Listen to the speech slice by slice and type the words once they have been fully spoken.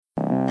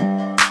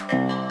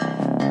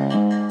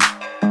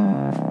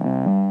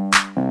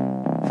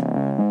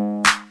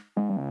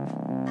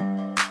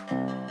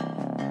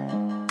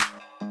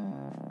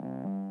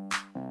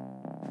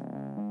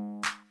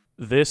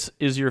This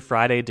is your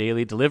Friday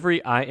Daily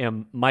Delivery. I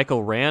am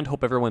Michael Rand.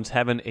 Hope everyone's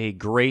having a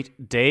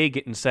great day,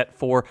 getting set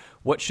for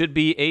what should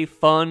be a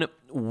fun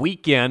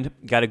weekend.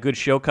 Got a good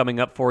show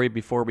coming up for you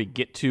before we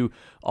get to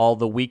all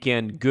the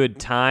weekend good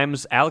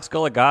times. Alex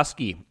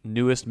Goligoski,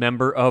 newest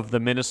member of the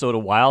Minnesota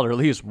Wild, or at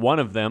least one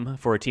of them,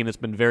 for a team that's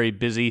been very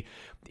busy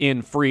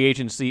in free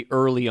agency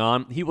early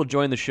on. He will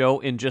join the show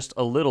in just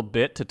a little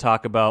bit to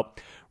talk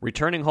about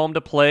returning home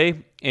to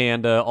play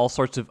and all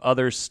sorts of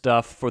other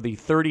stuff for the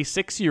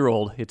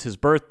 36-year-old. It's his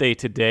birthday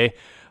today,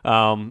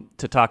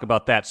 to talk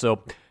about that.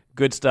 So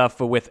good stuff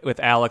with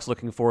Alex.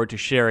 Looking forward to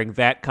sharing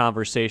that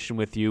conversation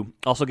with you.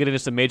 Also get into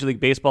some Major League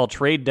Baseball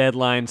trade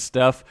deadline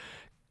stuff.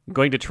 I'm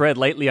going to tread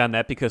lightly on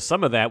that because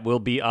some of that will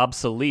be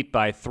obsolete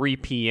by 3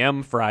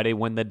 p.m. Friday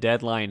when the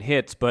deadline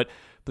hits. But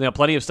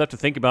plenty of stuff to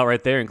think about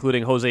right there,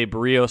 including Jose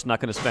Barrios. Not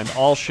going to spend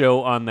all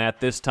show on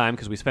that this time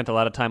because we spent a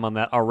lot of time on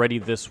that already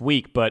this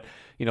week. But,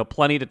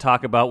 plenty to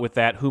talk about with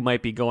that, who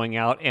might be going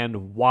out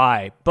and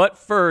why. But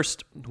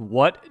first,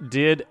 what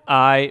did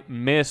I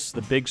miss?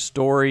 The big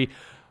story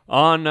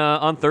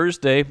on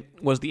Thursday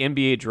was the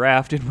NBA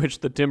draft, in which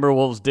the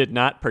Timberwolves did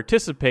not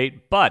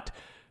participate, but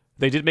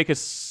they did make a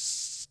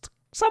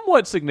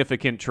somewhat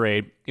significant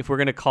trade. If we're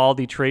going to call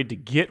the trade to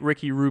get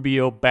Ricky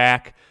Rubio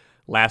back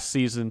last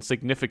season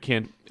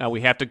significant,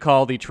 we have to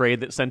call the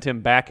trade that sent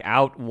him back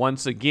out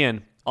once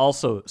again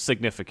also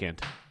significant.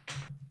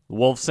 The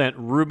Wolves sent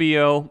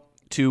Rubio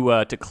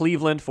to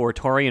Cleveland for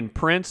Taurean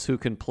Prince, who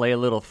can play a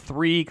little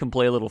 3, can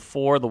play a little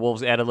 4. The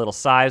Wolves add a little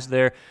size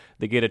there.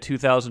 They get a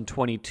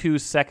 2022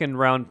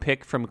 second-round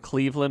pick from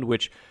Cleveland,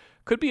 which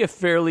could be a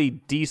fairly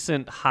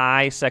decent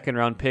high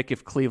second-round pick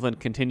if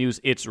Cleveland continues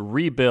its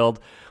rebuild.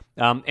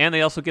 And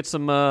they also get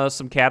some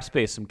cap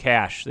space, some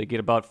cash. They get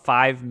about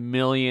 $5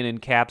 million in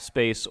cap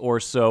space or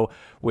so,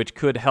 which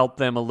could help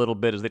them a little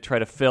bit as they try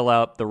to fill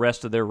out the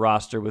rest of their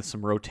roster with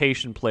some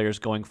rotation players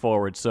going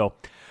forward. So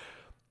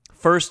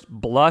first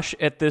blush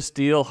at this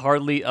deal,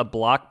 hardly a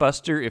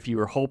blockbuster. If you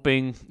were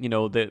hoping,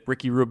 that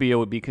Ricky Rubio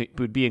would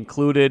be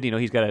included,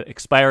 he's got an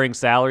expiring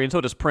salary, and so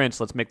does Prince.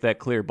 Let's make that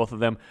clear. Both of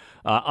them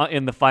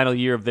in the final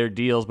year of their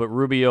deals, but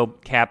Rubio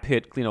cap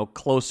hit,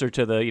 closer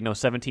to the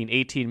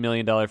 $17-18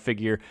 million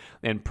figure,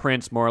 and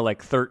Prince more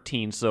like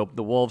 13. So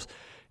the Wolves,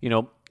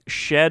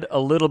 shed a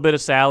little bit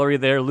of salary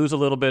there, lose a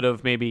little bit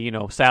of maybe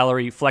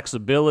salary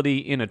flexibility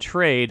in a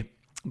trade,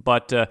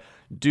 but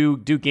do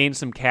gain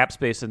some cap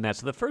space in that.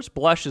 So the first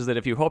blush is that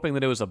if you're hoping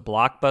that it was a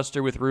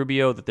blockbuster with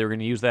Rubio, that they were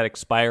going to use that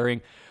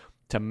expiring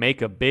to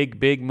make a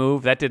big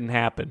move, that didn't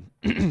happen.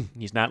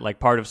 He's not like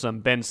part of some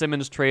Ben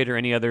Simmons trade or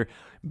any other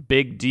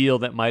big deal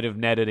that might have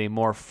netted a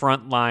more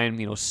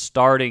frontline,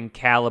 starting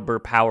caliber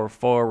power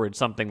forward,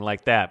 something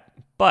like that.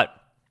 But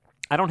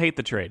I don't hate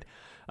the trade.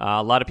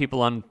 A lot of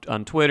people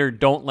on Twitter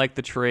don't like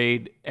the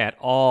trade at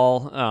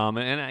all,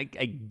 and I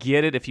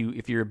get it. If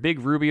you're a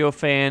big Rubio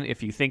fan,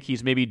 if you think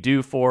he's maybe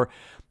due for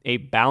a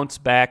bounce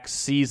back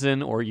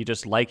season, or you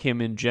just like him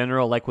in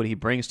general, like what he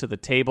brings to the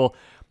table,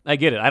 I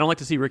get it. I don't like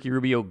to see Ricky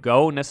Rubio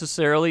go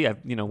necessarily.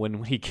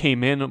 When he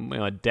came in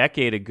a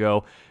decade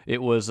ago,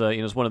 it was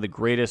one of the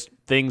greatest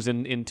things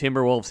in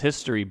Timberwolves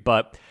history,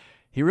 but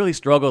he really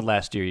struggled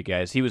last year, you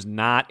guys. He was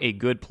not a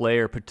good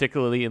player,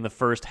 particularly in the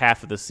first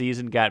half of the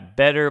season. Got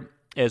better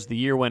as the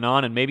year went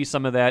on, and maybe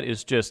some of that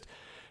is just,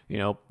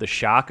 the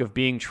shock of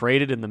being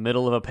traded in the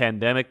middle of a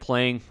pandemic,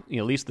 playing,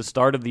 at least the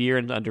start of the year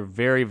and under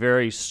very,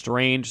 very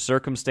strange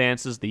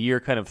circumstances, the year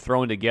kind of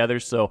thrown together.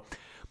 So,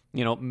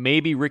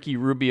 maybe Ricky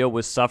Rubio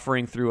was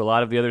suffering through a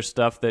lot of the other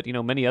stuff that,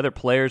 many other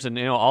players and,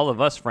 all of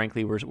us,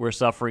 frankly, were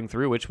suffering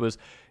through, which was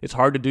it's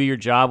hard to do your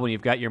job when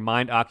you've got your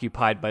mind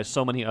occupied by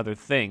so many other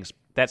things.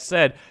 That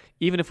said,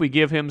 even if we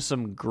give him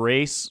some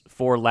grace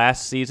for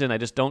last season, I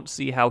just don't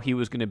see how he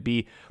was going to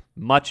be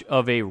much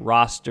of a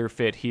roster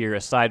fit here,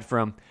 aside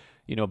from,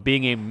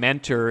 being a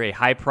mentor, a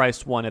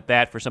high-priced one at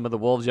that for some of the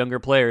Wolves' younger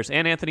players.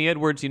 And Anthony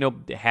Edwards,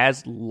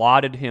 has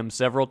lauded him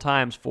several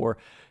times for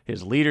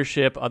his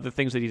leadership, other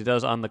things that he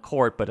does on the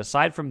court. But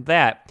aside from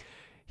that,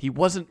 he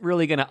wasn't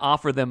really going to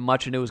offer them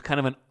much, and it was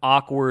kind of an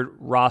awkward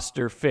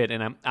roster fit.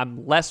 And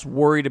I'm less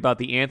worried about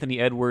the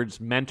Anthony Edwards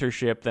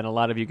mentorship than a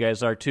lot of you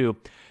guys are too.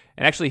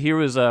 And actually, here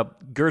was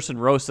Gerson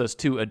Rosas,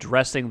 too,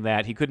 addressing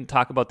that. He couldn't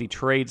talk about the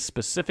trade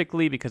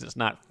specifically because it's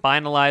not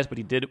finalized, but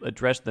he did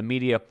address the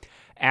media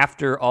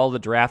after all the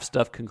draft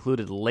stuff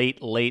concluded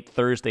late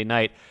Thursday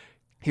night.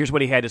 Here's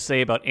what he had to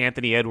say about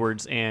Anthony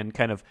Edwards and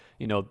kind of,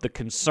 the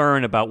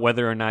concern about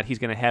whether or not he's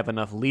going to have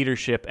enough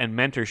leadership and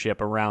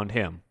mentorship around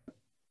him.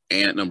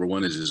 Ant, number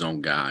one, is his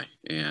own guy,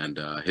 and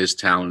his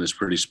talent is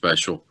pretty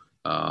special.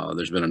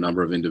 There's been a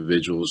number of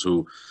individuals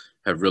who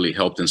have really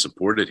helped and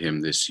supported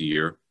him this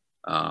year.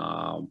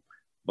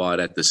 But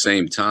at the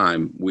same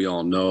time, we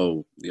all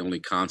know the only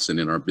constant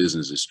in our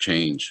business is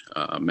change,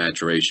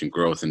 maturation,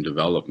 growth, and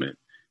development.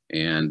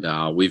 And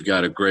we've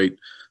got a great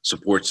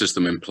support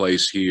system in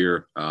place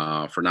here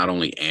for not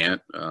only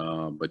Ant,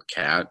 but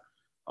Cat,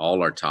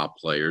 all our top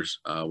players,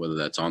 whether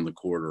that's on the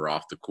court or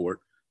off the court,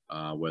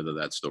 whether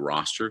that's the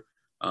roster.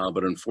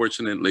 But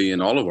unfortunately,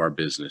 in all of our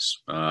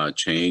business,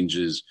 change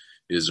is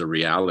is a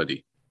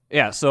reality.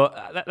 Yeah, so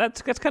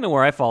that's kind of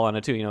where I fall on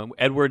it too.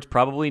 Edwards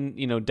probably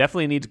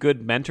definitely needs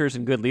good mentors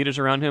and good leaders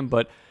around him,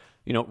 but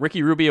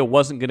Ricky Rubio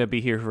wasn't going to be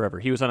here forever.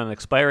 He was on an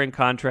expiring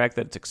contract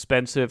that's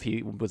expensive.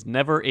 He was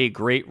never a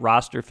great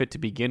roster fit to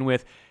begin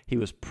with. He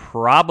was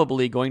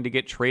probably going to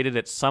get traded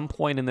at some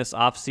point in this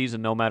offseason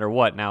no matter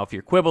what. Now, if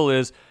your quibble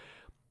is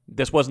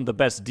this wasn't the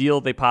best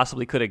deal they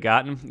possibly could have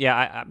gotten,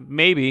 yeah,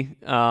 maybe.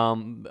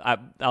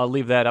 I'll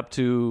leave that up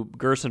to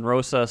Gerson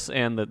Rosas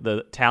and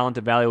the talent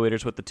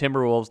evaluators with the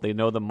Timberwolves. They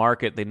know the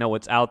market. They know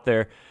what's out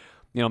there.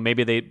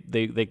 Maybe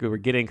they were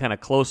getting kind of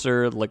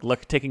closer,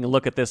 taking a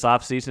look at this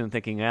offseason and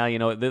thinking,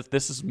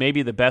 this is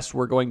maybe the best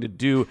we're going to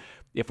do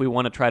if we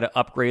want to try to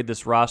upgrade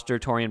this roster.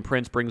 Taurean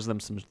Prince brings them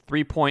some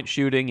three-point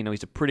shooting.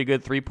 He's a pretty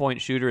good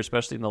three-point shooter,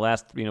 especially in the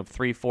last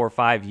 3, 4,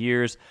 5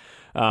 years.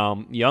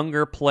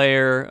 Younger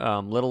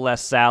player, little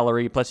less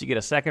salary. Plus, you get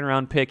a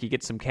second-round pick. You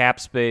get some cap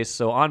space.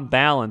 So on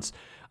balance,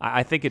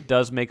 I think it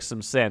does make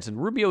some sense.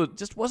 And Rubio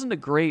just wasn't a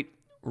great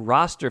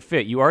roster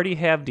fit. You already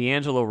have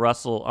D'Angelo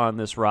Russell on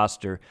this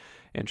roster,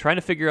 and trying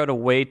to figure out a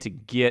way to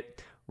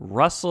get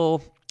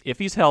Russell, if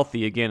he's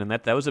healthy again, and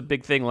that was a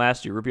big thing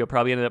last year. Rubio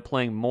probably ended up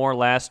playing more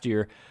last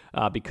year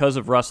because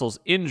of Russell's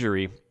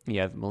injury.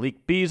 You have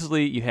Malik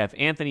Beasley, you have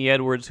Anthony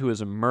Edwards, who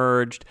has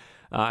emerged,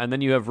 and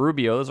then you have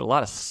Rubio. There's a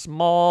lot of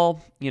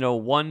small,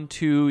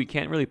 1-2. You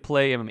can't really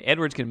play.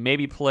 Edwards can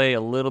maybe play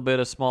a little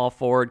bit of small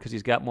forward because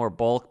he's got more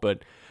bulk,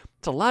 but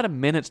it's a lot of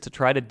minutes to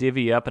try to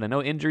divvy up. And I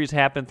know injuries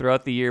happen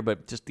throughout the year,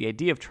 but just the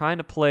idea of trying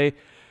to play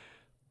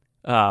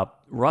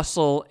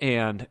Russell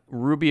and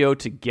Rubio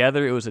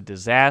together, it was a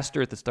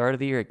disaster at the start of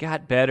the year. It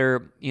got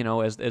better,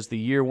 as the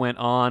year went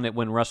on,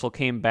 when Russell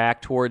came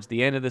back towards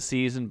the end of the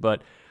season,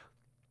 but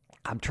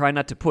I'm trying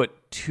not to put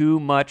too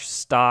much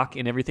stock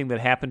in everything that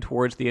happened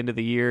towards the end of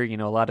the year.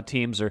 A lot of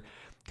teams are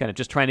kind of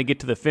just trying to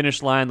get to the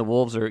finish line. The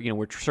Wolves are,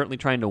 we're certainly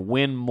trying to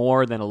win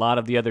more than a lot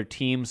of the other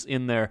teams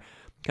in their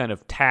kind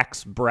of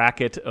tax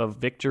bracket of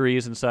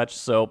victories and such.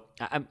 So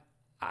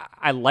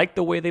I like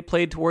the way they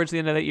played towards the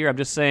end of that year. I'm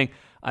just saying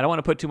I don't want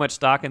to put too much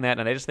stock in that,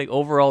 and I just think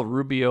overall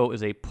Rubio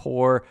is a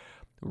poor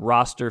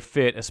roster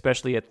fit,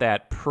 especially at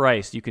that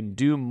price. You can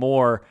do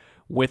more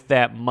with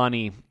that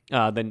money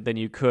than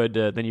you could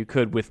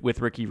with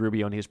Ricky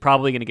Rubio, and he's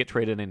probably going to get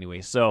traded anyway.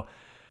 So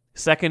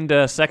second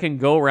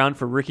go around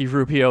for Ricky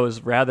Rubio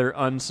is rather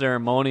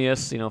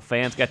unceremonious.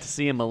 Fans got to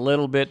see him a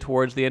little bit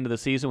towards the end of the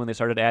season when they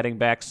started adding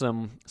back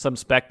some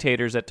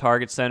spectators at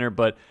Target Center,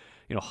 but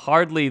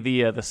hardly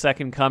the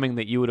second coming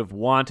that you would have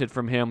wanted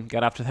from him.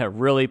 Got off to that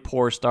really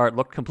poor start,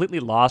 looked completely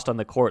lost on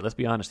the court. Let's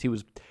be honest, he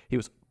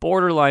was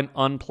borderline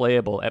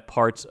unplayable at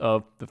parts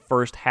of the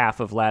first half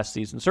of last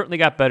season. Certainly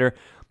got better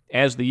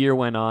as the year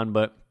went on,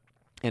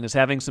 and is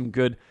having some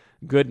good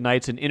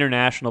nights in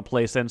international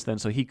play since then.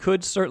 So he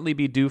could certainly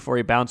be due for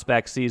a bounce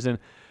back season.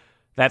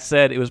 That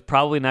said, it was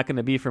probably not going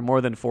to be for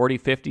more than 40,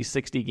 50,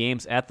 60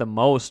 games at the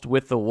most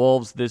with the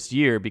Wolves this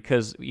year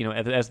because,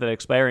 as that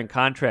expiring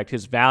contract,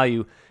 his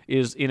value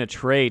is in a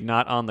trade,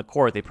 not on the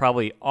court. They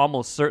probably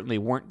almost certainly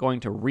weren't going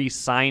to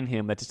re-sign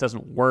him. That just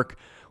doesn't work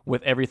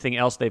with everything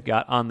else they've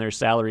got on their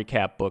salary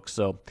cap book.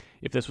 So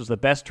if this was the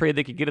best trade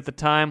they could get at the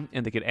time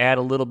and they could add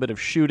a little bit of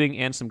shooting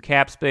and some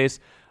cap space,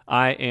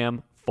 I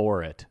am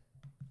for it.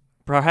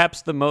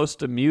 Perhaps the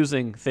most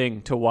amusing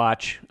thing to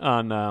watch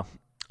on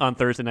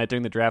Thursday night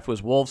during the draft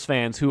was Wolves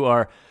fans who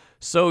are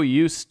so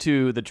used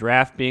to the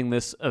draft being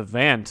this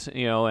event,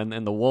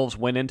 and the Wolves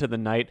went into the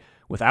night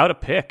without a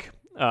pick.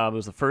 It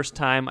was the first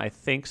time, I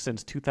think,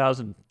 since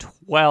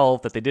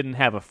 2012 that they didn't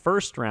have a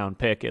first-round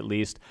pick, at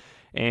least.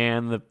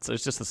 And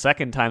it's just the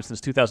second time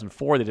since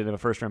 2004 they didn't have a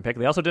first-round pick.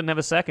 They also didn't have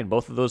a second.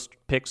 Both of those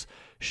picks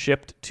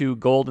shipped to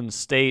Golden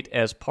State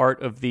as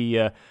part of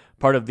the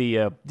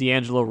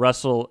D'Angelo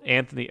Russell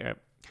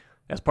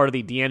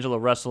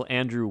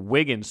Andrew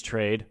Wiggins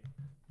trade.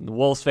 The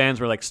Wolves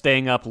fans were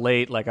staying up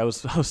late. I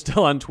was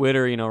still on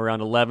Twitter, around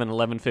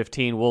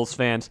 11:15. Wolves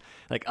fans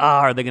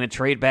are they going to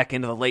trade back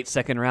into the late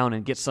second round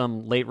and get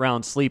some late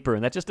round sleeper?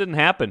 And that just didn't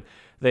happen.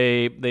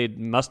 They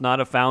must not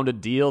have found a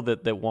deal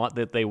that they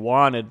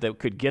wanted that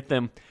could get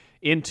them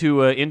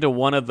into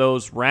one of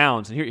those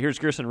rounds. And here's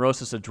Gerson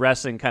Rosas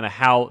addressing kind of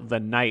how the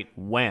night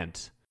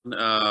went.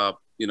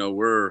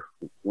 We're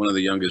one of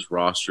the youngest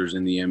rosters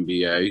in the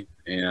NBA,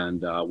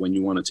 and when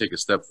you want to take a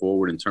step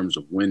forward in terms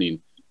of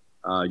winning,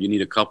 you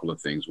need a couple of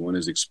things. One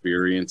is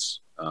experience,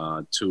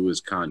 two is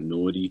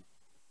continuity,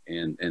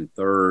 and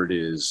third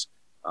is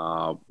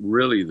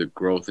really the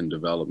growth and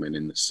development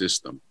in the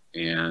system.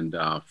 And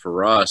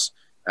for us,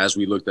 as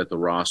we looked at the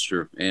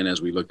roster and as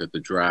we looked at the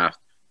draft,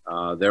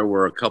 there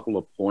were a couple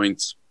of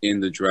points in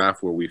the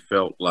draft where we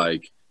felt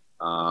like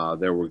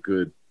there were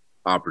good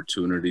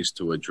opportunities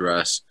to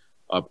address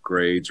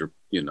upgrades or,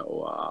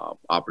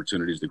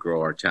 opportunities to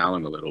grow our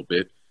talent a little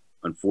bit.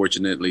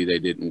 Unfortunately, they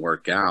didn't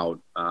work out.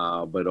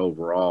 But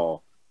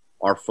overall,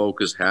 our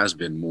focus has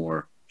been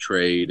more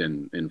trade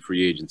and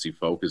free agency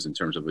focus in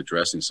terms of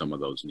addressing some of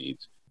those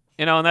needs.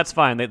 And that's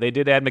fine. They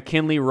did add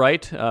McKinley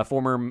Wright,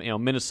 former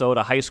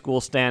Minnesota high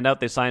school standout.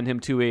 They signed him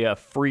to a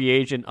free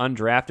agent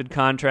undrafted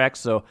contract.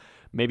 So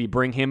maybe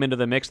bring him into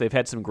the mix. They've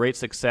had some great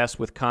success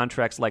with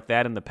contracts like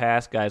that in the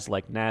past. Guys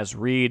like Naz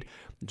Reid,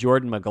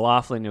 Jordan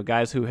McLaughlin,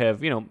 guys who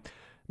have, not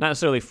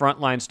necessarily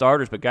frontline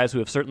starters, but guys who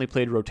have certainly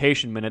played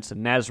rotation minutes.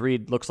 And Naz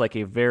Reid looks like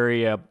a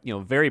very,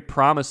 very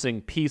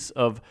promising piece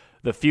of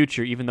the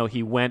future, even though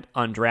he went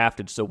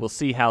undrafted. So we'll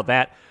see how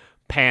that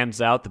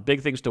pans out. The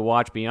big things to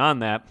watch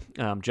beyond that,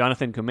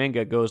 Jonathan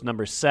Kuminga goes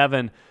number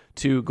 7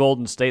 to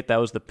Golden State.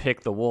 That was the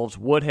pick the Wolves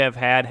would have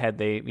had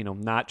they,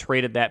 not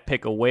traded that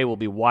pick away. We'll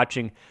be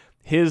watching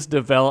his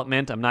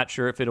development. I'm not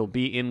sure if it'll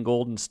be in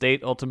Golden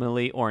State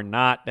ultimately or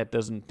not. That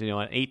doesn't, an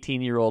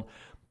 18-year-old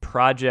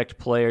project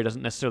player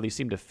doesn't necessarily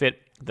seem to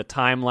fit the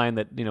timeline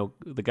that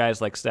the guys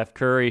like Steph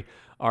Curry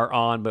are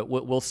on, but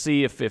we'll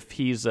see if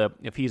he's a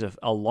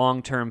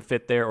long-term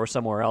fit there or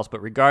somewhere else.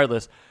 But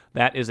regardless,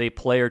 that is a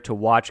player to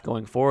watch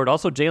going forward.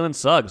 Also, Jalen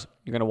Suggs,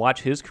 you're going to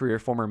watch his career,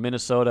 former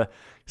Minnesota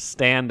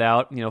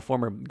standout,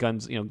 former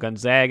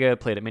Gonzaga,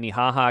 played at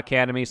Minnehaha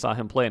Academy, saw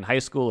him play in high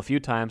school a few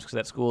times because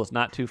that school is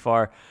not too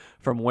far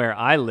from where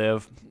I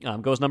live.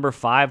 Goes number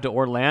 5 to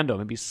Orlando.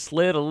 Maybe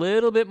slid a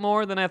little bit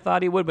more than I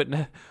thought he would, but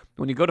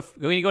when you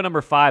go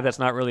number 5, that's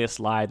not really a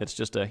slide. That's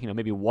just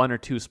maybe 1 or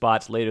 2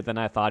 spots later than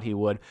I thought he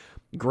would.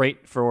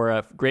 Great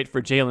for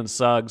Jalen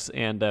Suggs,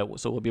 and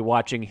so we'll be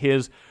watching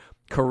his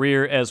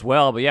career as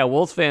well. But yeah,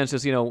 Wolves fans,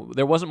 just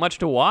there wasn't much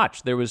to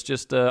watch. There was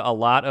just a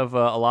lot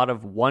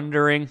of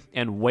wondering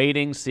and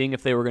waiting, seeing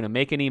if they were going to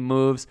make any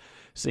moves,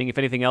 seeing if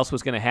anything else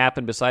was going to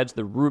happen besides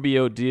the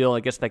Rubio deal. I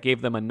guess that gave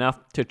them enough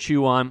to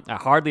chew on. I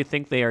hardly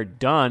think they are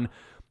done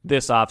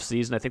this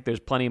offseason. I think there's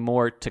plenty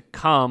more to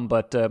come,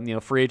 but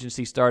free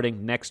agency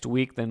starting next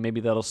week, then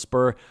maybe that'll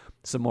spur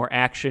some more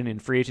action in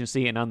free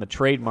agency and on the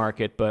trade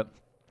market. But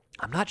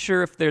I'm not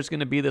sure if there's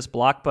going to be this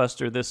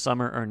blockbuster this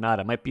summer or not.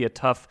 It might be a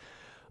tough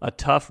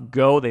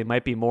go. They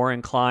might be more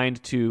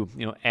inclined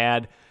to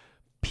add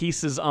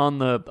pieces on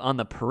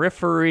the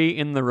periphery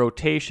in the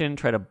rotation,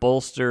 try to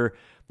bolster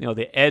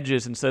the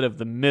edges instead of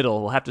the middle.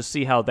 We'll have to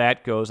see how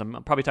that goes.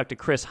 I'll probably talk to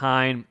Chris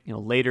Hine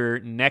later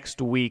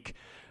next week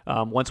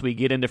once we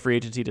get into free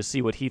agency to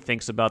see what he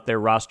thinks about their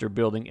roster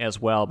building as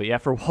well. But yeah,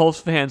 for Wolves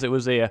fans, it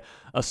was a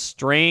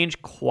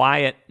strange,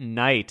 quiet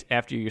night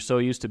after you're so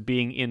used to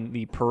being in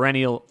the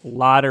perennial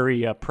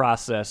lottery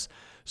process.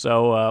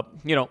 So,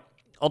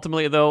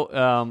 ultimately,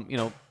 though,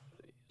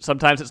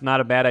 sometimes it's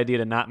not a bad idea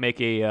to not make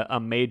a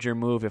major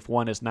move if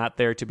one is not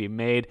there to be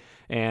made.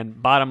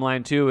 And bottom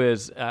line, too,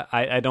 is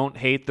I don't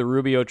hate the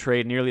Rubio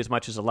trade nearly as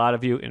much as a lot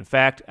of you. In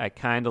fact, I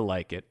kind of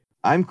like it.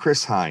 I'm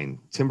Chris Hine,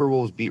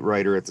 Timberwolves beat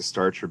writer at the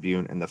Star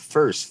Tribune and the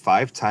first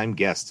 5-time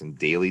guest in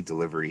daily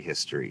delivery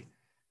history.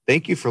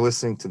 Thank you for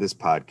listening to this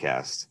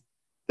podcast.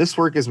 This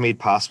work is made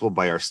possible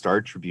by our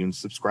Star Tribune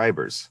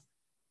subscribers.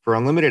 For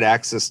unlimited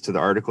access to the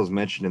articles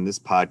mentioned in this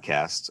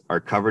podcast, our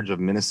coverage of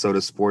Minnesota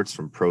sports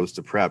from pros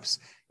to preps,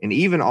 and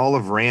even all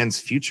of Rand's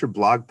future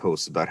blog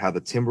posts about how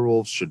the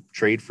Timberwolves should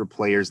trade for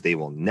players they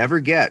will never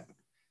get,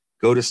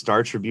 go to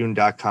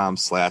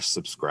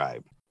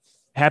startribune.com/subscribe.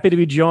 Happy to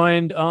be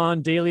joined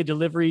on Daily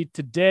Delivery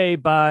today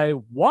by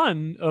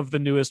one of the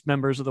newest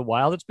members of the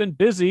Wild. It's been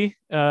busy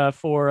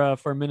for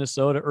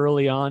Minnesota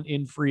early on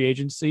in free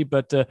agency,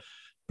 but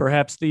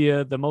perhaps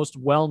the most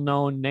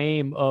well-known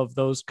name of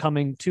those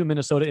coming to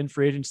Minnesota in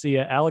free agency,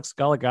 Alex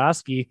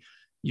Goligoski.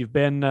 You've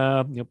been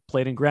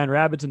played in Grand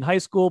Rapids in high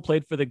school,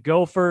 played for the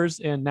Gophers,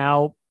 and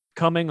now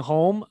coming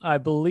home. I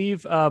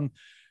believe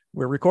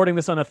we're recording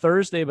this on a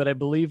Thursday, but I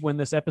believe when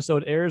this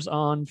episode airs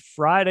on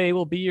Friday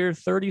will be your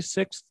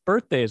 36th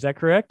birthday. Is that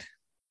correct?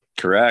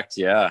 Correct.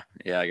 Yeah.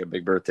 I got a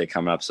big birthday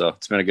coming up, so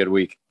it's been a good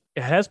week.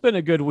 It has been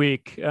a good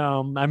week. I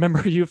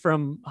remember you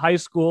from high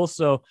school,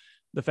 so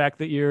the fact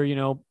that you're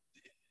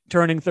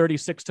turning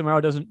 36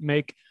 tomorrow doesn't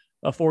make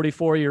a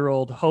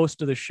 44-year-old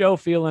host of the show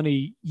feel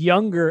any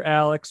younger,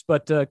 Alex,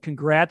 but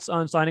congrats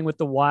on signing with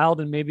the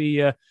Wild. And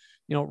maybe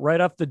right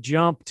off the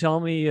jump,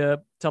 tell me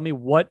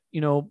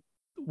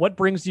what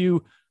brings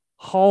you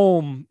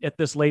home at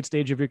this late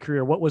stage of your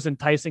career? What was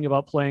enticing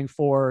about playing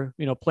for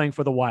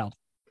the Wild?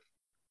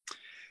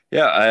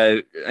 Yeah,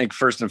 I think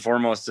first and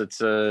foremost, it's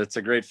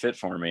a great fit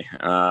for me.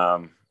 I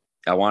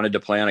wanted to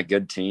play on a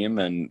good team,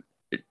 and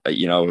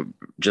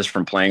just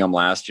from playing them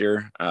last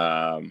year,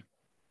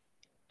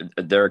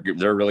 they're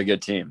a really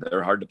good team.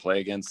 They're hard to play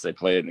against. They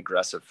play an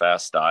aggressive,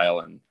 fast style,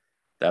 and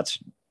that's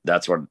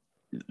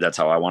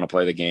how I want to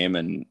play the game,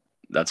 and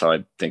that's how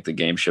I think the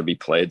game should be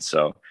played.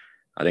 So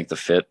I think the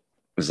fit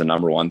is the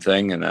number one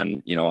thing, and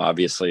then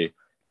obviously,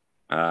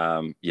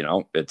 I'm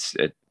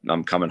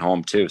coming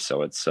home too,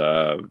 so it's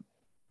the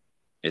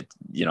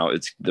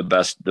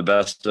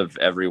best of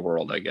every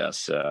world, I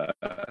guess. A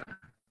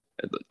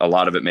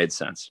lot of it made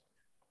sense.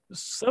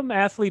 Some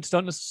athletes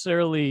don't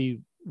necessarily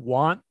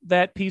want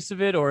that piece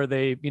of it, or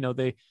they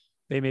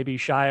maybe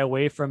shy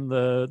away from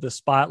the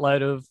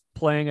spotlight of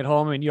playing at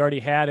home. I mean, you already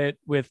had it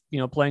with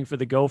playing for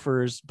the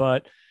Gophers,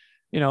 but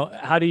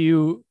how do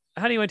you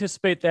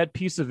anticipate that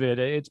piece of it?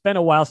 It's been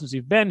a while since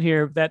you've been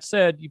here. That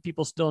said,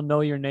 people still know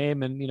your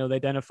name, and they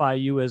identify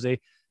you as a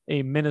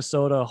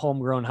Minnesota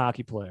homegrown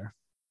hockey player.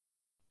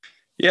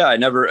 Yeah, I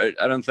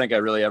don't think I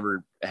really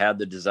ever had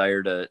the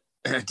desire to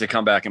to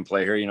come back and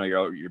play here. You know,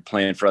 you're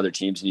playing for other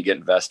teams and you get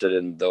invested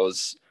in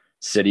those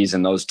cities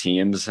and those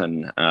teams.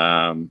 And,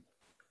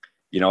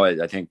 you know,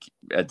 I think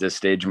at this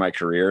stage of my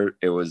career,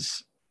 it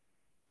was,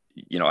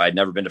 you know, I'd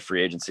never been to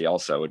free agency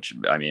also, which,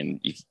 I mean,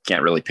 you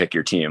can't really pick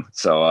your team.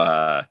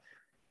 So,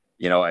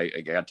 you know, I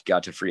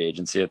got to free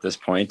agency at this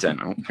point,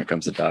 and here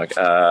comes the dog.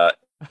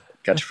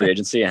 Got to free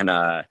agency,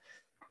 and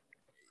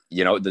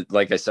you know,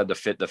 like I said, the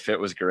fit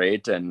was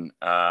great, and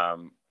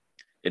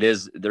there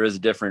is a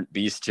different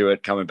beast to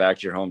it coming back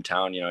to your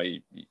hometown. You know,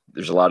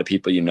 there's a lot of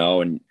people you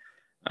know, and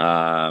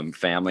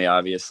family,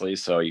 obviously,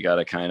 so you got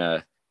to kind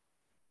of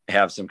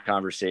have some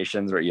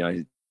conversations where, you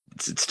know,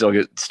 it's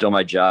still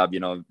my job.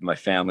 You know, my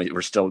family,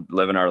 we're still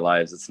living our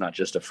lives. It's not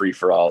just a free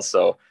for all.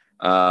 So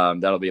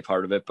that'll be a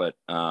part of it, but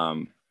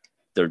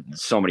there's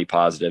so many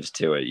positives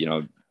to it. You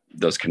know,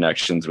 those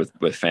connections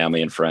with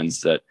family and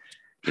friends that,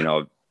 you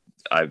know,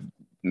 I've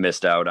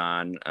missed out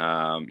on,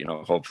 you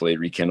know, hopefully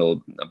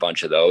rekindle a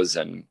bunch of those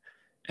and,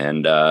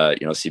 you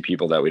know, see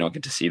people that we don't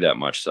get to see that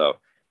much. So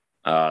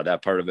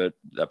that part of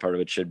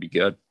it should be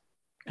good.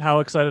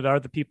 How excited are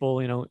the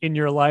people, you know, in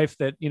your life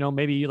that, you know,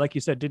 maybe, like you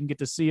said, didn't get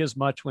to see as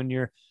much when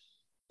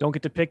don't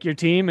get to pick your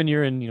team and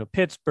you're in, you know,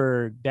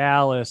 Pittsburgh,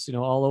 Dallas, you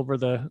know, all over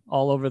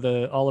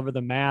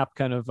the map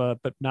kind of,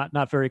 but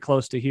not very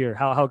close to here.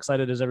 How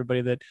excited is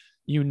everybody that,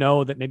 you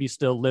know, that maybe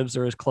still lives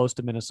or is close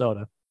to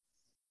Minnesota?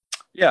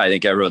 Yeah, I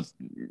think everyone's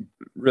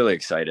really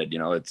excited. You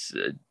know, it's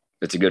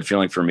a good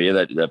feeling for me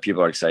that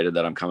people are excited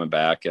that I'm coming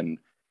back, and,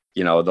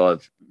 you know, they'll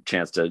have a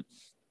chance to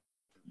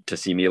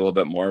see me a little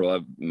bit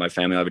more. My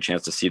family will have a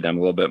chance to see them a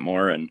little bit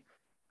more. And,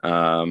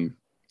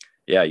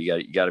 yeah,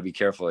 you got to be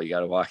careful. You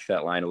got to walk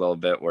that line a little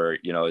bit where,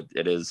 you know,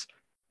 it is,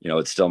 you know,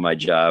 it's still my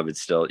job.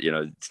 It's still, you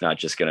know, it's not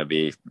just going to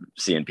be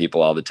seeing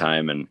people all the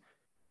time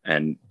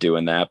and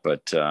doing that,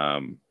 but,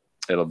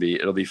 it'll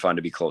be fun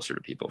to be closer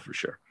to people for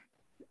sure.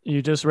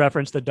 You just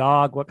referenced the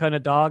dog. What kind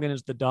of dog? And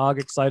is the dog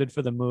excited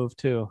for the move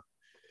too?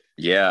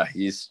 Yeah,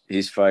 he's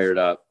fired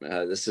up.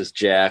 This is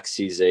Jax.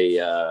 He's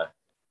a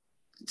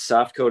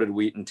soft-coated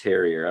Wheaten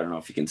Terrier. I don't know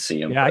if you can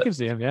see him. Yeah, I can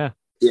see him. Yeah.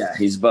 Yeah,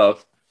 he's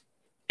about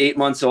 8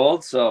 months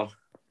old, so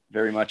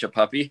very much a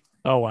puppy.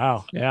 Oh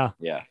wow. Yeah.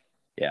 Yeah.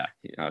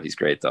 You know, he's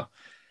great though.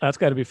 That's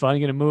got to be fun.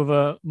 You're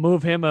gonna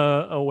move him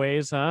a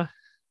ways, huh?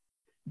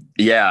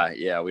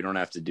 Yeah. We don't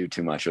have to do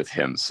too much with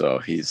him, so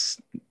he's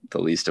the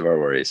least of our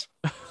worries.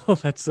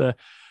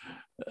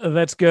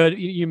 That's good.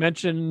 You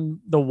mentioned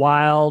the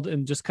Wild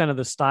and just kind of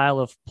the style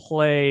of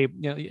play,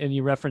 you know, and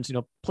you referenced, you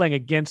know, playing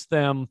against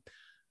them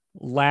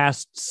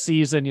last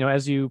season. You know,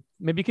 as you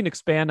maybe can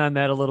expand on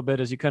that a little bit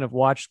as you kind of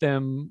watch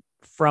them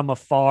from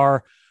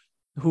afar.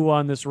 Who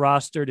on this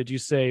roster did you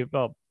say,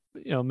 well,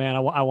 you know, man,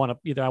 I want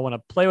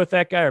to play with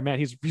that guy, or man,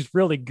 he's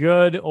really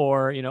good,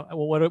 or, you know,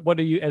 what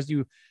do you, as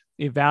you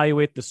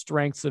evaluate the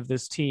strengths of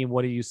this team,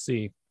 what do you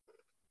see?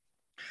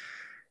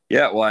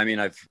 Yeah, well, I mean,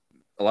 a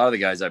lot of the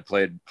guys I've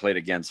played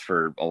against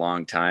for a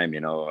long time, you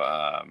know,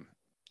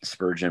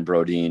 Spurgeon,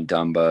 Brodin,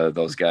 Dumba,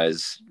 those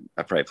guys,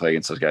 I probably played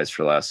against those guys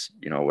for the last,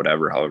 you know,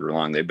 however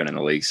long they've been in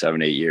the league,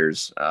 7-8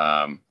 years.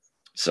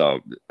 So,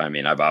 I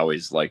mean, I've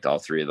always liked all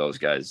three of those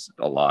guys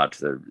a lot.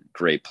 They're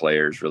great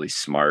players, really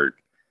smart,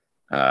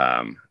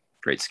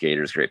 great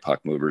skaters, great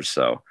puck movers.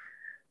 So,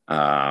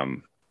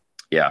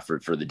 yeah,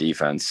 for the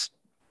defense,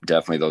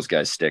 definitely those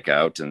guys stick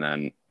out. And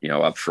then, you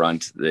know, up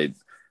front, they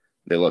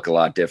look a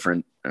lot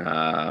different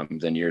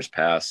than years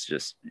past,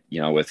 just, you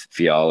know, with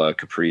Fiala,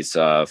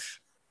 Kaprizov,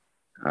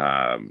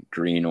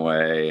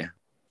 Greenway,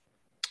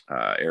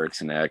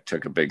 Eriksson Ek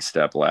took a big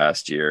step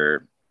last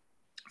year.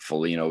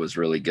 Foligno was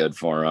really good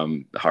for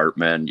him.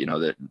 Hartman, you know,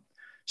 that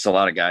just a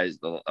lot of guys,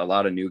 a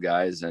lot of new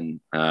guys, and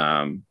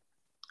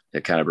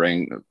it kind of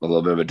bring a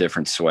little bit of a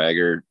different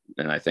swagger.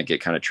 And I think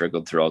it kind of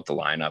trickled throughout the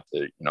lineup that,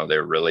 you know, they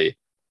were really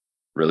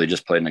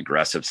just played an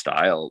aggressive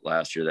style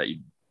last year that you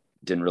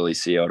didn't really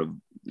see out of,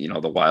 you know,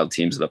 the Wild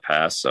teams of the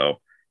past. So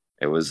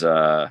it was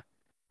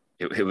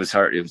it was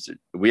hard.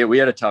 We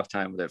had a tough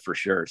time with it for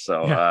sure.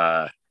 So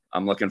yeah.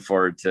 I'm looking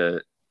forward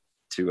to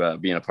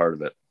being a part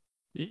of it.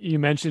 You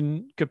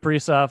mentioned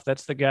Kaprizov.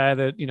 That's the guy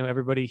that, you know,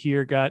 everybody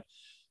here got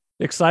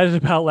excited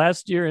about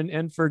last year,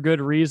 and for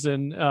good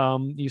reason.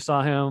 You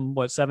saw him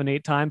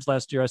 7-8 times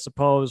last year, I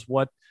suppose.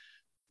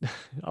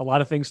 A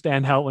lot of things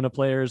stand out when a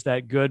player is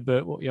that good,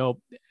 but, you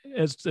know,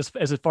 as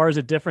far as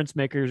a difference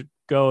maker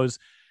goes,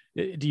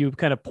 do you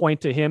kind of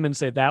point to him and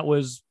say that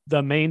was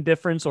the main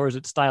difference, or is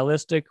it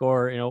stylistic,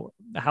 or, you know,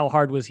 how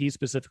hard was he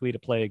specifically to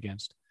play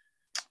against?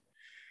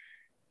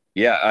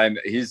 Yeah,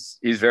 he's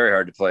very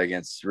hard to play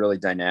against. Really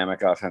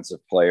dynamic offensive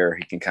player.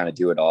 He can kind of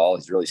do it all.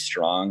 He's really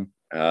strong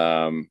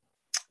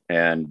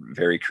and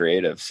very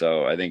creative.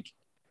 So I think,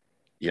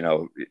 you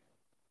know,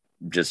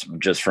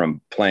 just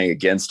from playing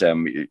against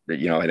him,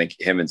 you know, I think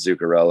him and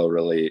Zuccarello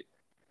really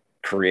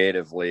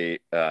creatively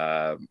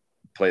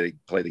play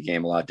the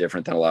game a lot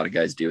different than a lot of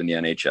guys do in the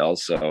NHL.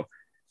 So,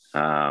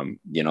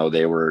 you know,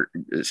 they were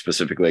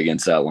specifically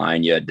against that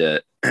line. You had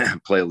to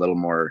play a little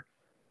more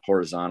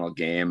horizontal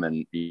game,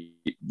 and, you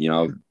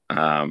know,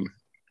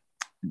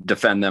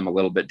 defend them a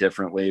little bit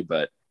differently.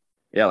 But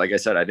yeah, like I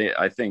said,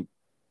 I think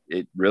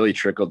it really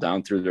trickled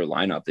down through their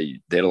lineup. They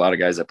had a lot of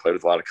guys that played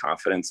with a lot of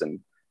confidence, and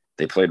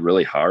they played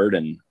really hard.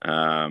 And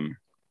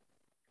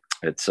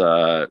it's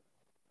going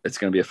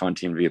to be a fun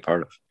team to be a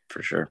part of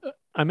for sure.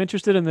 I'm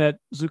interested in that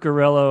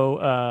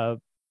Zuccarello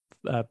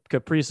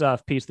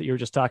Kaprizov piece that you were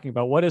just talking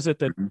about. What is it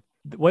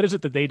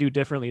that they do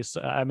differently?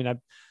 So, I mean,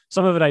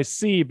 some of it I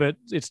see, but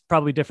it's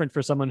probably different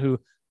for someone who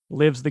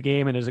lives the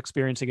game and is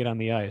experiencing it on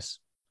the ice.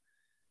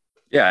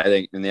 Yeah, I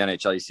think in the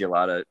NHL you see a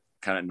lot of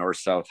kind of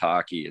north-south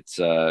hockey. It's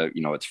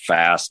it's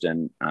fast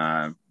and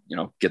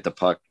get the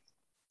puck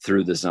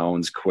through the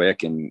zones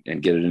quick and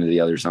get it into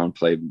the other zone,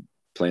 play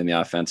in the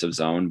offensive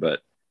zone.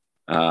 But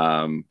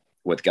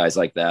with guys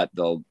like that,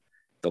 they'll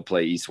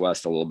play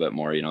east-west a little bit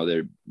more.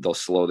 They'll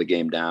slow the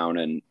game down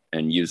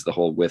and use the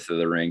whole width of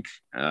the rink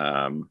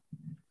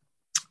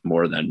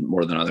more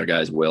than other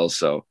guys will.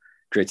 So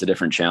creates a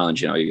different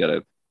challenge.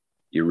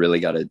 You really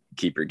got to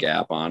keep your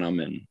gap on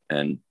them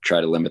and try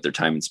to limit their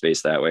time and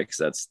space that way,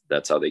 because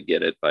that's how they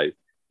get it, by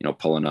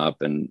pulling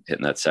up and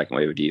hitting that second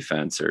wave of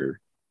defense or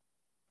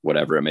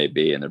whatever it may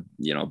be. And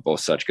they're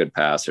both such good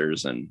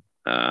passers, and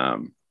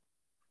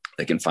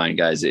they can find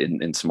guys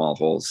in small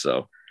holes.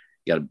 So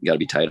you got to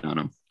be tight on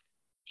them.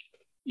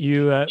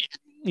 You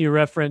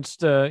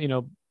referenced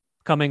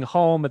coming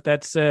home, but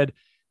that said,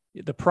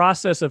 the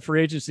process of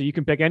free agency, you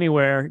can pick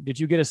anywhere. Did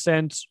you get a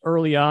sense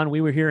early on? We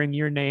were hearing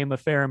your name a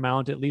fair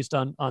amount, at least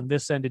on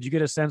this end. Did you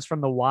get a sense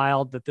from the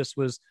Wild that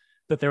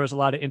there was a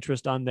lot of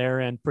interest on their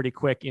end pretty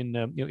quick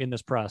in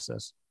this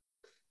process?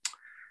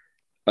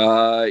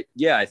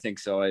 Yeah, I think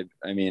so.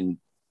 I mean,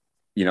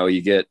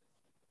 you get,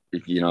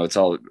 it's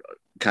all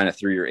kind of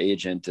through your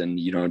agent, and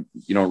you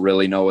don't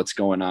really know what's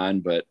going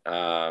on, but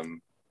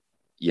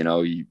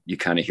you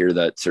kind of hear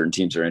that certain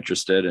teams are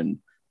interested, and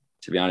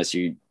to be honest,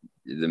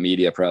 the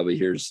media probably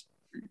hears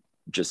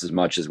just as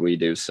much as we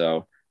do.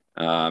 So,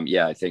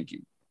 yeah, I think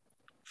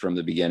from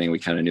the beginning, we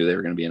kind of knew they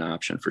were going to be an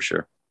option for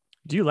sure.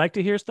 Do you like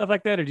to hear stuff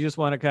like that, or do you just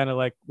want to kind of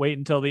like wait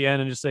until the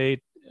end and just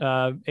say,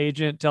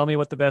 agent, tell me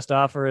what the best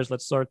offer is.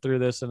 Let's sort through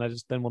this. And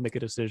then we'll make a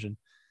decision.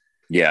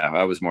 Yeah,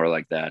 I was more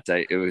like that.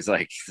 It was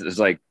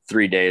like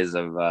 3 days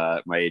of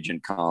my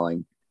agent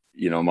calling,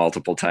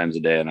 multiple times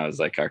a day. And I was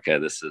like, okay,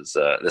 this is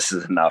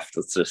enough.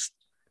 Let's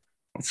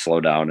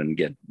slow down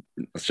and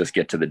let's just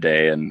get to the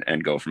day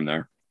and go from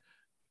there.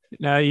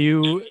 Now,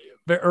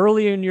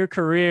 early in your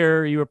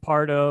career, you were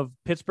part of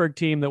Pittsburgh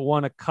team that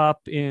won a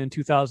cup in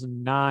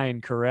 2009,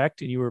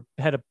 correct? And you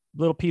had a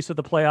little piece of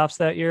the playoffs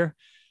that year.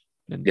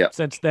 And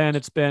Since then,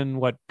 it's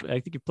been I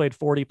think you've played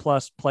 40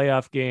 plus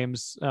playoff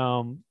games.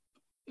 When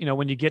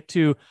you get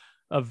to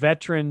a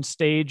veteran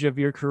stage of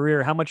your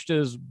career, how much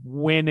does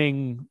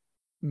winning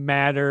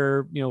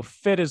matter?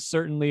 Fit is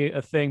certainly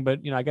a thing, but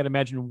I got to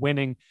imagine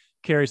winning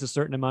carries a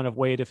certain amount of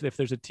weight. If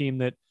there's a team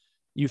that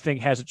you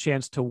think has a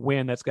chance to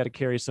win, that's got to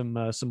carry some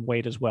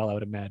weight as well, I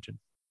would imagine.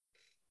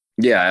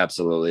 Yeah,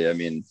 absolutely. I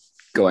mean,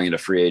 going into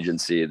free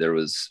agency, there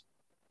was,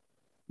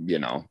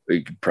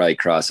 we could probably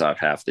cross off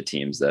half the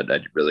teams that I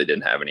really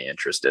didn't have any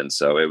interest in.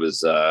 So it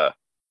was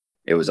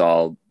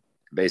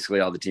basically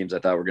all the teams I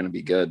thought were going to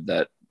be good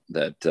that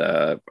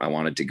I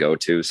wanted to go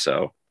to.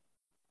 So,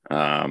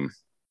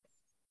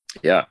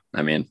 yeah,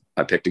 I mean,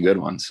 I picked a good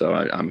one, so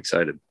I'm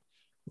excited.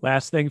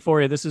 Last thing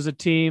for you. This is a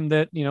team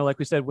that, like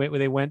we said,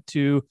 they went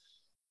to,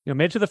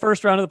 made it to the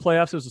first round of the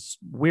playoffs. It was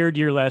a weird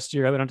year last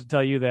year. I don't have to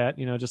tell you that,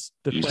 just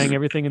playing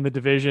everything in the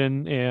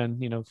division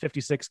and,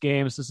 56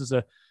 games. This is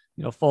a,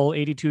 full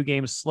 82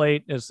 game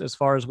slate as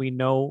far as we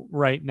know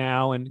right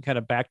now, and kind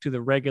of back to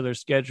the regular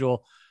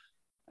schedule.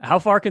 How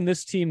far can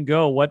this team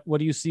go? What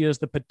do you see as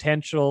the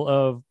potential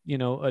of,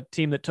 a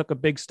team that took a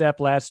big step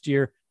last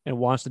year and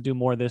wants to do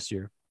more this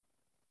year?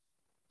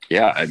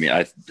 Yeah. I mean,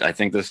 I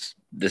think this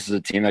is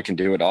a team that can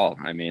do it all.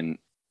 I mean,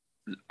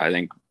 I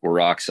think we're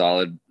rock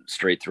solid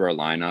straight through our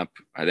lineup.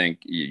 I think,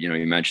 you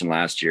mentioned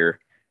last year,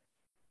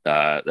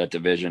 that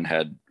division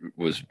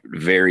was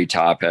very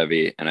top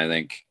heavy. And I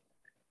think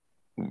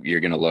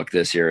you're going to look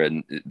this year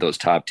and those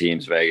top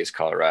teams, Vegas,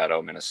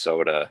 Colorado,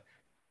 Minnesota,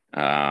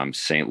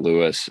 St.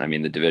 Louis. I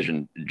mean, the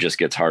division just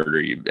gets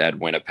harder. You add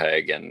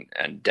Winnipeg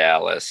and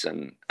Dallas.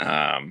 And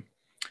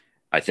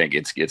I think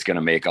it's going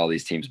to make all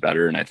these teams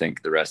better. And I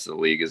think the rest of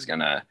the league is going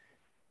to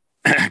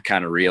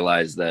kind of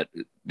realize that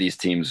these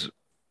teams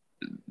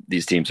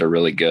are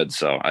really good.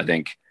 So I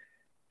think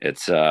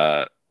it's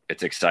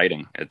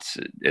exciting.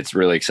 It's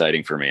really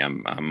exciting for me.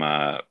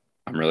 I'm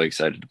really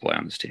excited to play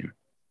on this team.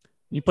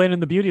 You playing in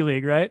the Beauty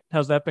League, right?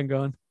 How's that been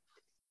going?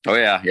 Oh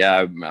yeah.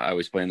 Yeah. I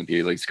was playing the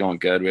Beauty League. It's going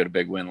good. We had a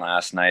big win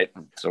last night.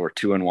 So we're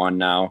 2-1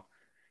 now.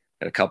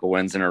 Got a couple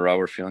wins in a row.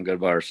 We're feeling good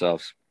about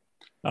ourselves.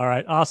 All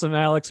right. Awesome,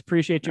 Alex.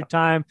 Appreciate your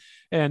time,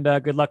 and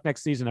good luck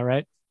next season. All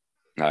right.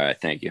 All right.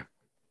 Thank you.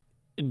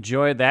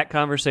 Enjoyed that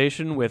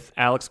conversation with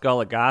Alex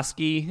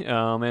Goligoski.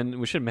 And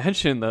we should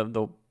mention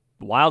the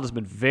Wild has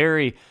been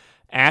very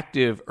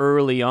active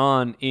early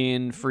on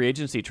in free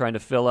agency, trying to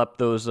fill up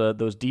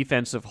those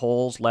defensive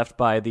holes left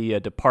by the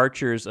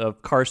departures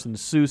of Carson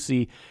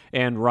Soucy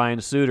and Ryan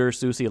Suter.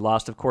 Soucy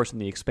lost, of course, in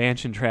the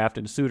expansion draft,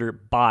 and Suter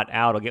bought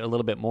out. I'll get a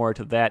little bit more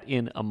to that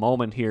in a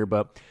moment here,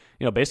 but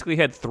basically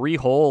had 3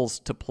 holes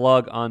to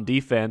plug on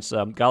defense.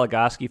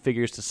 Goligoski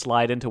figures to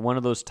slide into one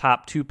of those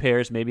top 2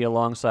 pairs, maybe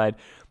alongside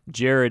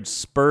Jared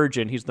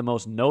Spurgeon. He's the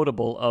most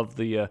notable of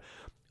the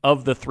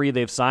 3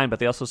 they've signed, but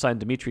they also signed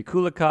Dmitry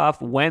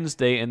Kulikov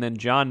Wednesday and then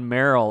John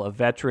Merrill, a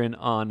veteran,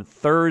 on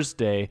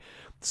Thursday.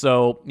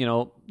 So,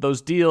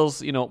 those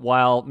deals,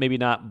 while maybe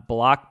not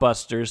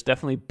blockbusters,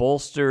 definitely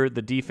bolster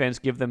the defense,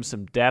 give them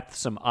some depth,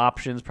 some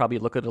options, probably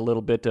look at a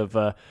little bit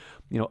of,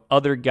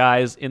 other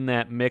guys in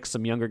that mix,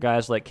 some younger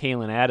guys like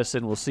Kalen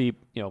Addison. We'll see,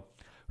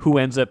 who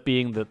ends up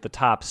being the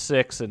top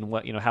 6 and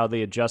what how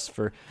they adjust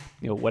for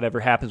whatever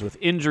happens with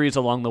injuries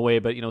along the way.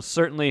 But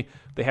certainly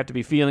they have to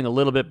be feeling a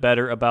little bit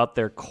better about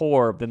their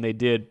core than they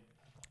did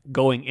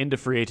going into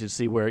free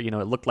agency, where it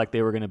looked like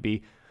they were going to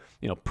be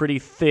pretty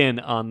thin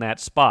on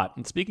that spot.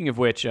 And speaking of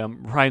which,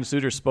 Ryan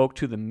Suter spoke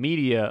to the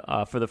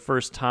media for the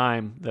first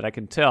time that I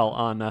can tell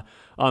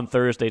on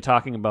Thursday,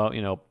 talking about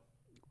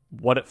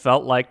what it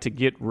felt like to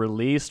get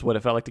released, what it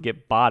felt like to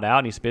get bought out.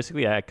 And he's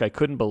basically, I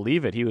couldn't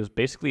believe it. He was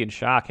basically in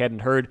shock, hadn't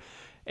heard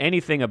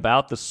anything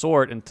about the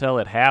sort until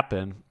it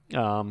happened.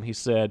 He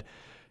said,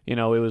 he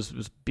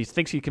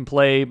thinks he can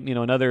play,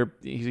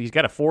 he's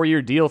got a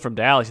 4-year deal from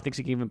Dallas. He thinks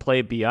he can even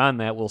play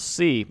beyond that. We'll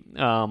see.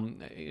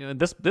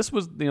 This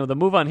was, the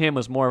move on him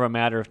was more of a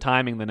matter of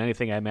timing than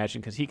anything, I imagine,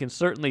 because he can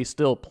certainly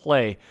still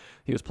play.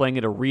 He was playing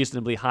at a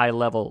reasonably high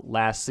level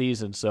last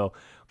season. So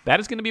that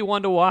is going to be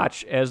one to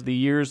watch as the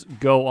years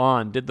go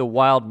on. Did the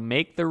Wild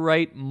make the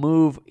right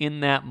move in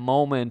that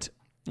moment?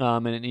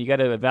 And you got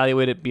to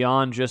evaluate it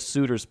beyond just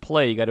Suter's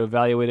play. You got to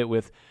evaluate it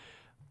with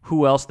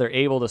who else they're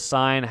able to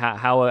sign,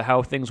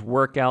 how things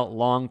work out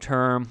long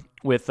term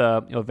with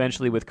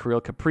eventually with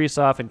Kirill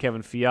Kaprizov and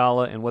Kevin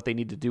Fiala, and what they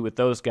need to do with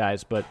those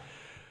guys. But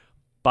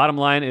bottom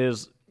line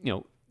is,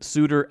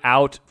 Suter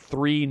out,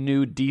 3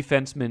 new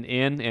defensemen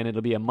in, and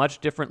it'll be a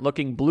much different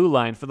looking blue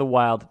line for the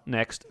Wild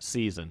next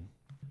season.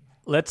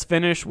 Let's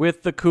finish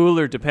with the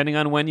cooler. Depending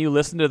on when you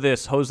listen to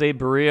this, Jose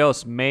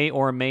Berrios may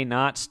or may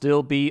not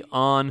still be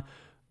on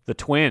the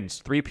Twins.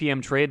 3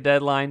 p.m. trade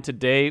deadline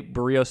today.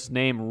 Berrios'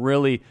 name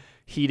really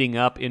heating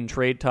up in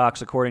trade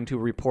talks, according to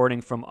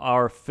reporting from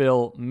our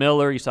Phil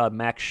Miller. You saw a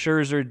Max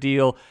Scherzer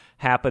deal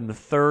happen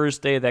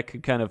Thursday that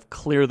could kind of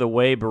clear the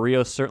way.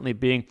 Berrios certainly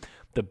being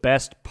the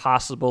best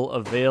possible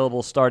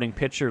available starting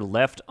pitcher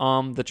left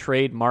on the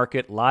trade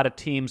market. A lot of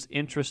teams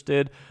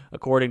interested,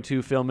 according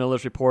to Phil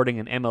Miller's reporting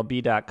and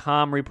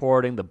MLB.com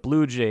reporting. The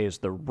Blue Jays,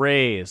 the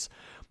Rays,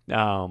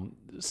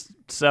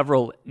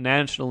 several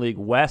National League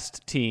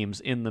West teams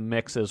in the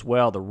mix as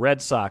well. The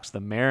Red Sox, the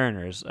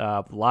Mariners,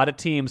 a lot of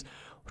teams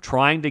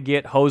trying to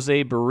get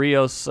Jose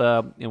Berrios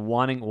and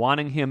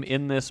wanting him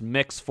in this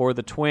mix for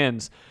the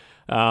Twins.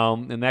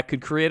 And that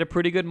could create a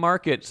pretty good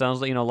market.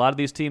 Sounds like, a lot of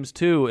these teams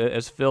too,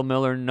 as Phil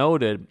Miller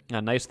noted.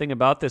 A nice thing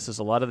about this is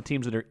a lot of the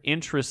teams that are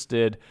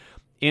interested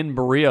in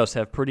Berrios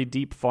have pretty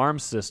deep farm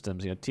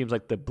systems. Teams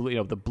like the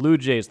Blue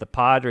Jays, the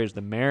Padres,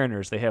 the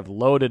Mariners, they have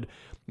loaded,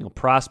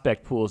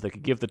 prospect pools that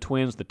could give the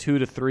Twins the 2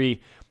 to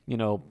 3,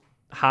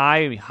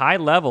 high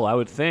level, I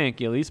would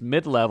think, at least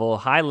mid-level,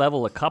 high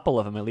level, a couple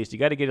of them at least. You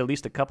got to get at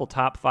least a couple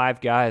top 5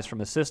 guys from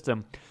the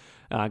system,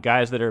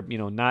 guys that are,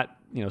 not,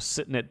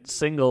 sitting at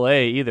single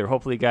A either.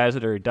 Hopefully guys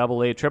that are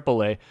double A,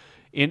 triple A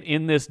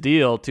in this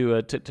deal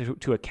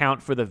to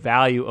account for the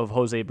value of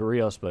Jose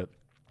Berrios. But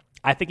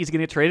I think he's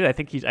going to get traded.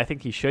 I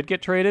think he should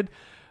get traded.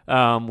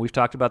 We've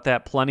talked about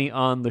that plenty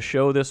on the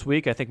show this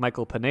week. I think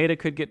Michael Pineda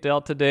could get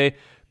dealt today.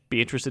 Be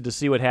interested to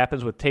see what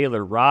happens with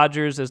Taylor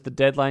Rogers as the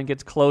deadline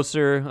gets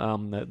closer.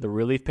 The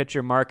relief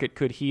pitcher market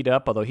could heat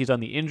up, although he's on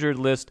the injured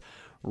list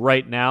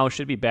right now.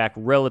 Should be back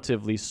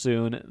relatively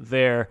soon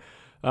there.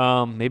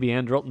 Maybe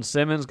Andrelton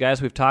Simmons,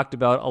 guys we've talked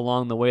about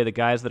along the way, the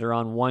guys that are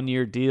on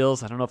 1-year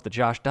deals. I don't know if the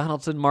Josh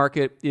Donaldson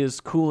market is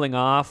cooling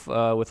off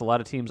with a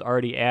lot of teams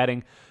already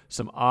adding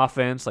some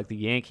offense like the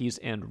Yankees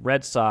and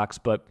Red Sox,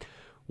 but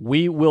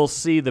we will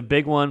see. The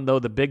big one, though,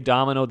 the big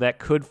domino that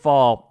could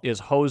fall is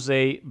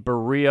Jose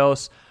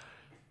Berrios.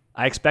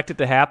 I expect it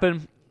to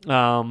happen,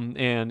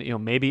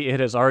 and maybe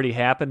it has already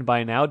happened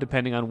by now,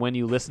 depending on when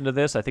you listen to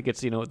this. I think it's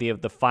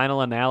the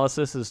final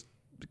analysis is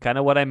kind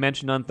of what I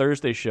mentioned on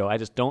Thursday's show. I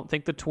just don't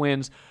think the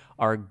Twins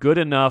are good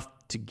enough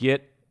to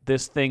get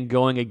this thing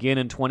going again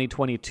in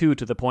 2022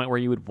 to the point where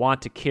you would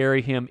want to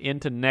carry him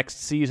into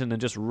next season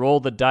and just roll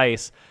the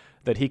dice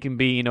that he can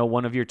be,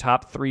 one of your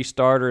top 3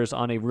 starters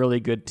on a really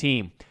good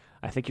team.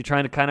 I think you're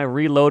trying to kind of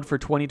reload for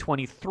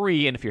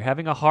 2023, and if you're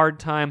having a hard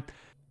time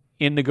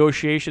in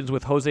negotiations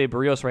with Jose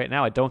Berrios right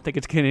now, I don't think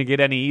it's going to get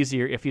any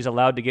easier if he's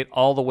allowed to get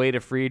all the way to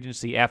free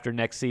agency after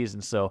next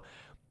season. So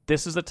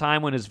this is the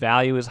time when his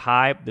value is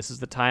high. This is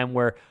the time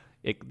where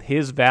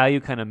his value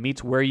kind of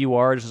meets where you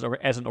are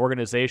as an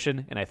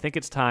organization, and I think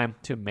it's time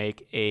to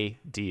make a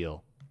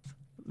deal.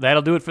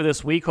 That'll do it for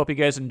this week. Hope you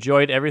guys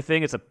enjoyed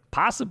everything. It's a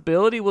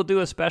possibility we'll do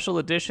a special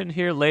edition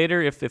here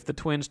later if the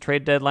Twins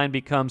trade deadline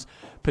becomes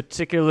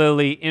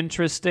particularly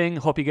interesting.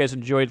 Hope you guys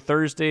enjoyed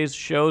Thursday's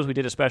shows. We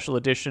did a special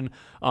edition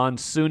on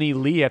Suni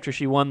Lee after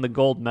she won the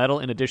gold medal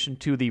in addition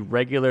to the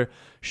regular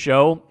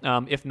show.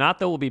 If not,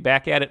 though, we'll be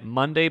back at it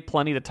Monday.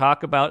 Plenty to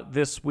talk about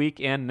this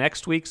week and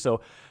next week.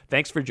 So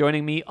thanks for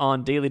joining me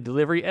on Daily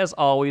Delivery. As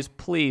always,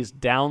 please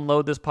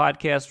download this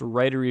podcast,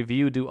 write a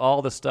review, do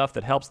all the stuff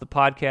that helps the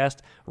podcast.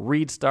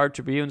 Read Star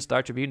Tribune,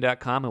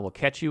 StarTribune.com, and we'll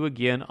catch you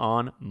again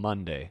on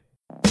Monday.